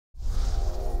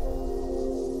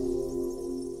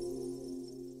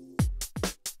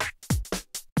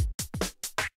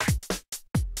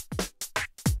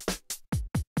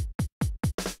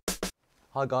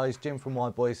Hi guys, Jim from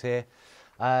Wideboys here.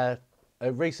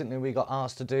 Recently we got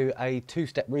asked to do a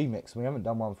two-step remix. We haven't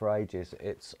done one for ages.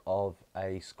 It's of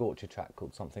a Scorcher track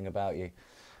called Something About You.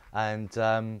 And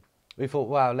we thought,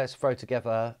 wow, let's throw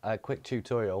together a quick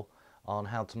tutorial on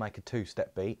how to make a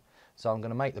two-step beat. So I'm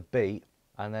going to make the beat,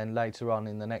 and then later on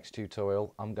in the next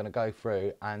tutorial I'm going to go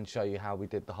through and show you how we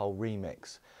did the whole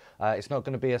remix. It's not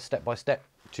going to be a step-by-step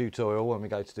tutorial when we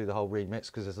go to do the whole remix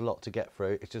because there's a lot to get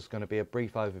through. It's just going to be a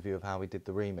brief overview of how we did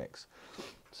the remix.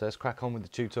 So let's crack on with the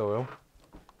tutorial.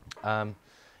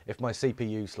 If my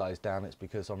CPU slows down, it's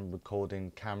because I'm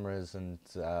recording cameras and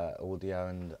audio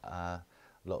and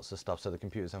lots of stuff, so the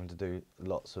computer's having to do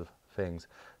lots of things.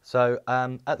 So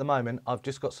at the moment I've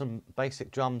just got some basic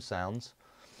drum sounds.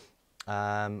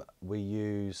 We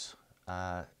use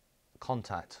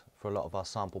contact for a lot of our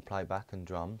sample playback and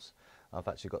drums. I've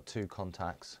actually got two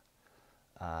contacts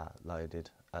loaded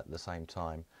at the same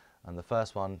time, and the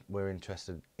first one we're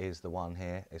interested is the one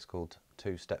here. It's called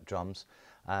two-step drums,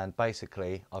 and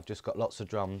basically I've just got lots of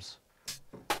drums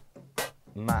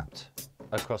mapped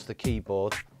across the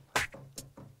keyboard,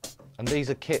 and these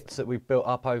are kits that we've built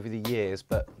up over the years,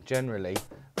 but generally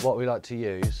what we like to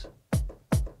use,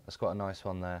 that's quite a nice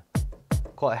one there,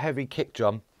 quite a heavy kick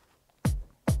drum,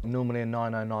 normally a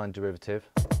 909 derivative,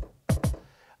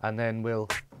 and then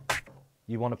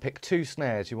you want to pick two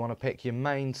snares. You want to pick your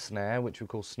main snare, which we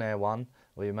call snare 1,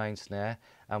 or your main snare,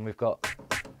 and we've got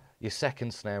your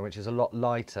second snare, which is a lot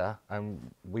lighter,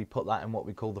 and we put that in what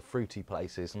we call the fruity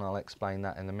places, and I'll explain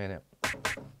that in a minute.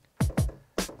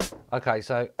 Okay,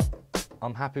 so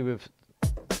I'm happy with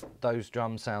those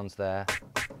drum sounds there,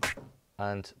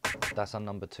 and that's our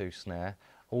number 2 snare.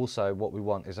 Also, what we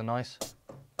want is a nice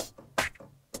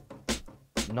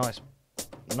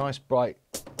bright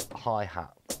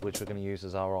hi-hat, which we're going to use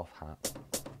as our off hat.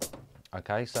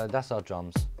 Okay, so that's our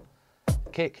drums.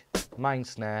 Kick, main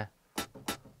snare,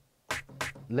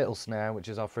 little snare, which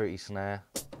is our fruity snare,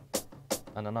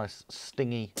 and a nice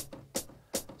stingy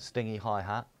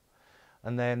hi-hat.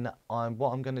 And then what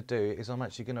I'm going to do is I'm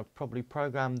actually going to probably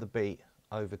program the beat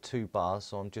over 2 bars.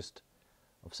 So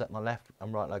I've set my left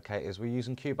and right locators. We're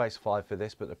using Cubase 5 for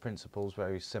this, but the principle's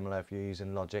very similar if you're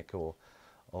using Logic or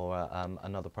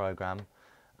another program.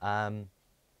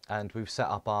 And we've set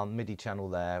up our MIDI channel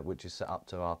there, which is set up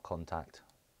to our contact.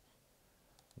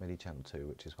 MIDI channel 2,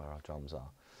 which is where our drums are.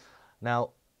 Now,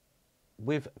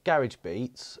 with garage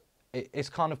beats, it's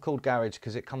kind of called garage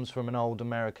because it comes from an old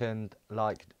American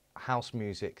like house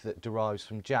music that derives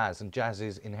from jazz, and jazz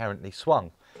is inherently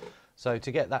swung. So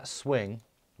to get that swing,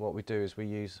 what we do is we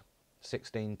use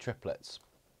 16 triplets,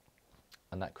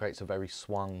 and that creates a very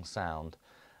swung sound.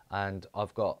 And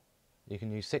you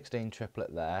can use 16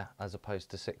 triplet there as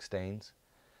opposed to 16s.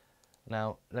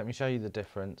 Now let me show you the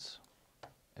difference.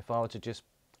 If I were to just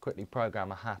quickly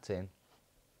program a hat in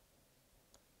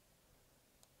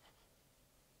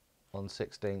on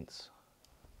 16ths,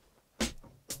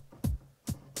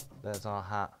 there's our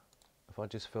hat. If I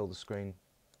just fill the screen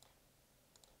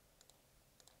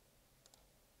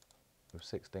with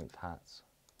 16th hats,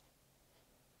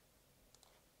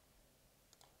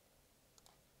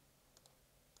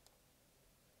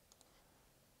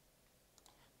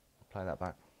 play that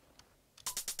back,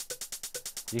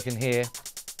 you can hear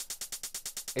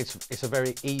it's a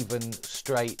very even,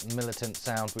 straight, militant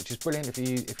sound, which is brilliant if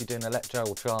you're doing electro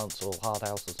or trance or hard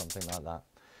house or something like that.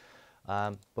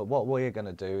 But what we're going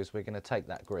to do is we're going to take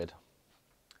that grid,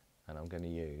 and I'm going to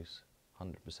use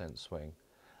 100% swing,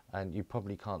 and you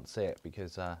probably can't see it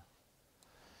because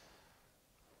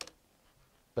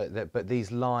but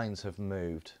these lines have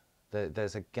moved.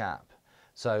 There's a gap.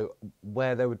 So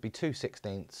where there would be 2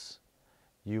 16ths,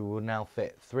 you will now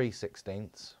fit 3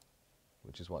 16ths,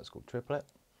 which is why it's called triplet.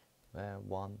 There,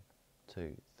 1,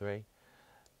 2, 3.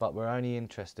 But we're only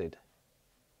interested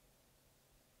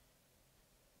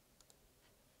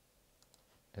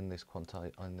in this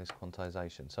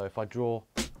quantization. So if I draw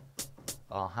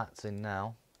our hats in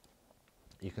now,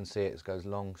 you can see it goes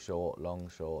long, short, long,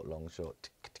 short, long, short,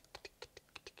 tick, tick, tick, tick,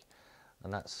 tick.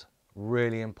 And that's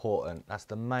really important. That's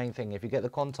the main thing. If you get the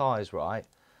quantize right,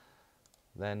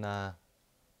 then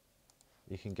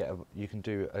you can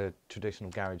do a traditional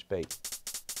garage beat,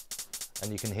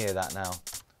 and you can hear that now.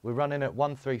 We're running at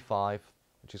 135,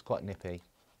 which is quite nippy,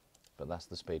 but that's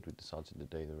the speed we decided to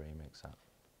do the remix at.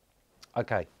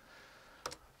 Okay,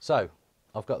 so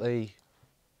I've got the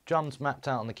drums mapped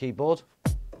out on the keyboard,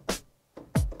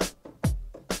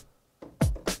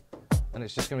 and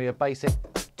it's just going to be a basic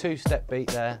 2-step beat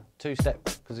there, 2-step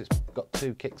because it's got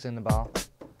 2 kicks in the bar,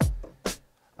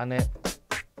 and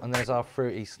there's our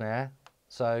fruity snare.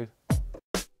 So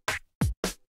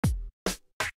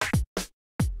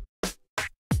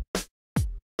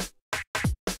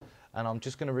and I'm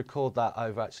just going to record that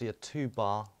over actually a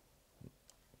 2-bar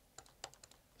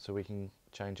so we can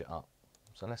change it up.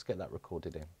 So let's get that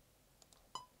recorded in.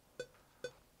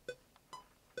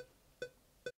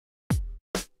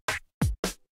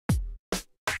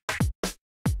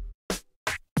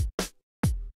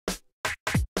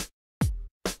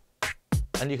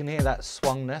 And you can hear that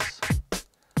swungness,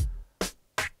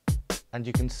 and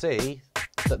you can see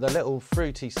that the little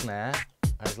fruity snare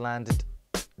has landed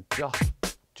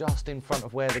just in front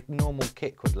of where the normal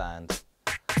kick would land,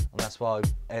 and that's why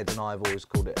Ed and I have always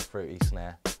called it a fruity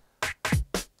snare.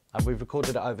 And we've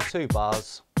recorded it over 2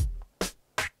 bars,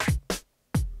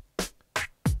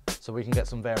 so we can get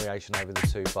some variation over the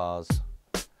 2 bars.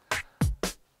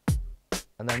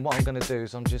 And then what I'm going to do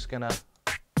is I'm just going to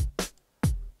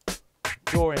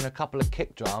draw in a couple of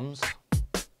kick drums.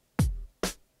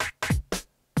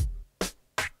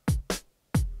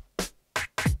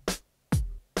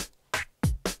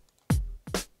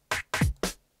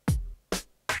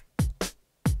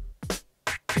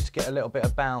 Just to get a little bit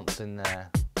of bounce in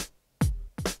there.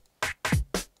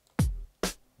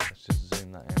 Let's just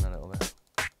zoom that in a little bit.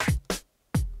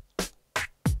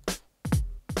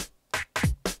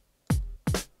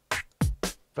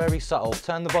 Very subtle.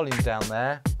 Turn the volume down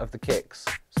there of the kicks.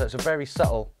 So it's a very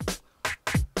subtle.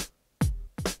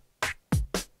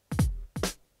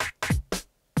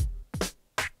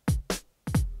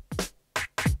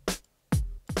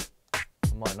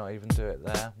 I might not even do it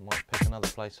there. Might pick another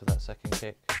place for that second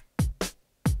kick.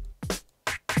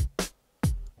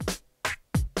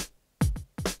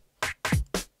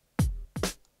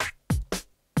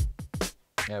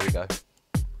 There we go.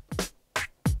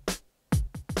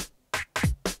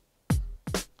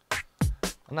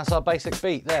 And that's our basic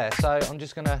beat there. So I'm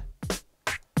just gonna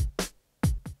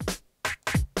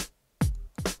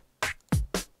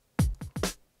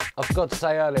I forgot to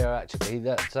say earlier actually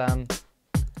that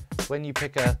when you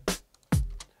pick a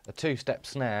 2-step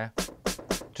snare,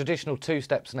 traditional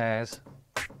 2-step snares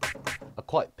are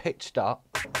quite pitched up,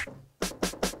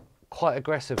 quite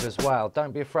aggressive as well.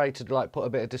 Don't be afraid to like put a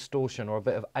bit of distortion or a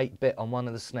bit of 8-bit on one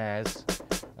of the snares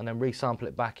and then resample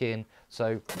it back in,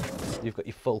 so you've got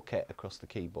your full kit across the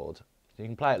keyboard. You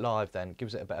can play it live then, it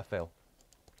gives it a better feel.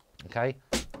 Okay?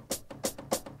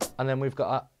 And then we've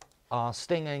got our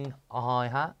stinging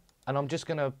hi-hat, and I'm just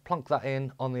going to plonk that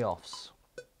in on the offs.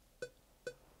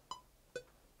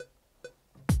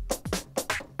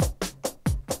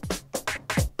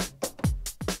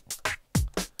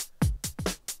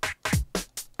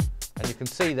 And you can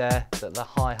see there that the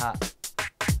hi-hat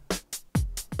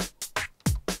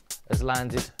has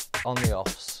landed on the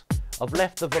offs. I've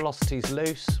left the velocities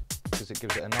loose because it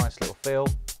gives it a nice little feel.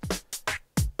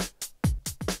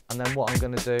 And then what I'm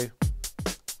going to do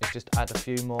is just add a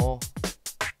few more.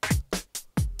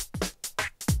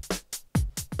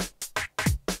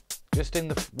 Just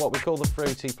in what we call the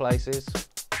fruity places.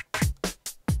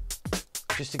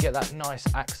 Just to get that nice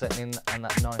accent in and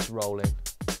that nice roll in.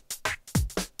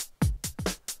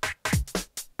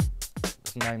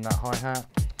 Let's name that hi-hat.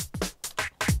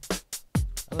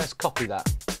 And let's copy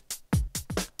that.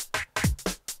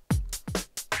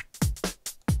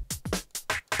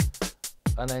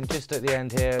 And then just at the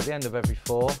end here, at the end of every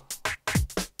 4,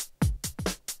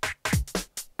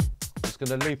 just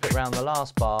going to loop it around the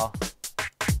last bar.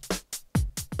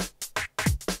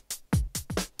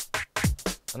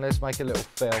 And let's make a little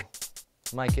fill,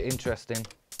 make it interesting.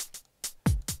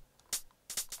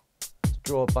 Let's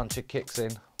draw a bunch of kicks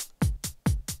in.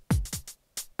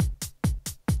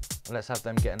 And let's have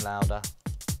them getting louder.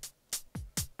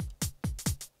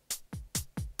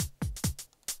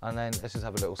 And then let's just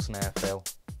have a little snare fill,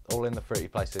 all in the fruity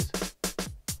places.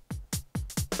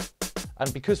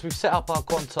 And because we've set up our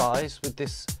quantize with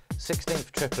this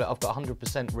 16th triplet, I've got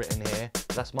 100% written here.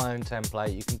 That's my own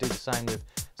template. You can do the same with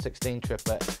 16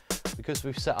 triplet. Because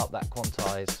we've set up that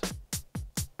quantize,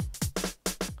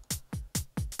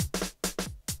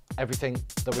 everything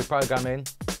that we program in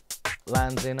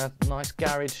lands in a nice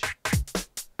garage.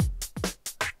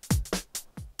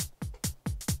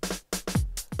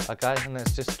 Okay, and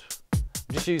let's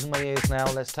I'm just using my ears now.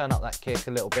 Let's turn up that kick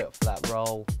a little bit for that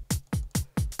roll.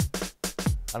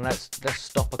 And let's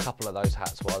stop a couple of those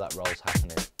hats while that roll's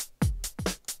happening.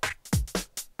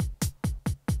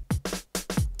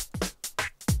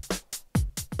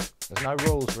 There's no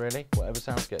rules really, whatever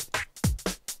sounds good.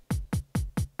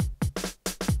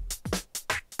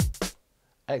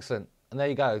 Excellent, and there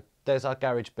you go. There's our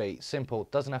garage beat. Simple,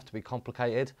 doesn't have to be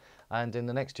complicated. And in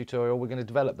the next tutorial, we're going to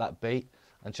develop that beat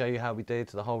and show you how we did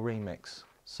the whole remix.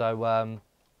 So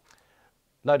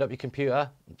load up your computer,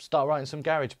 start writing some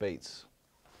garage beats.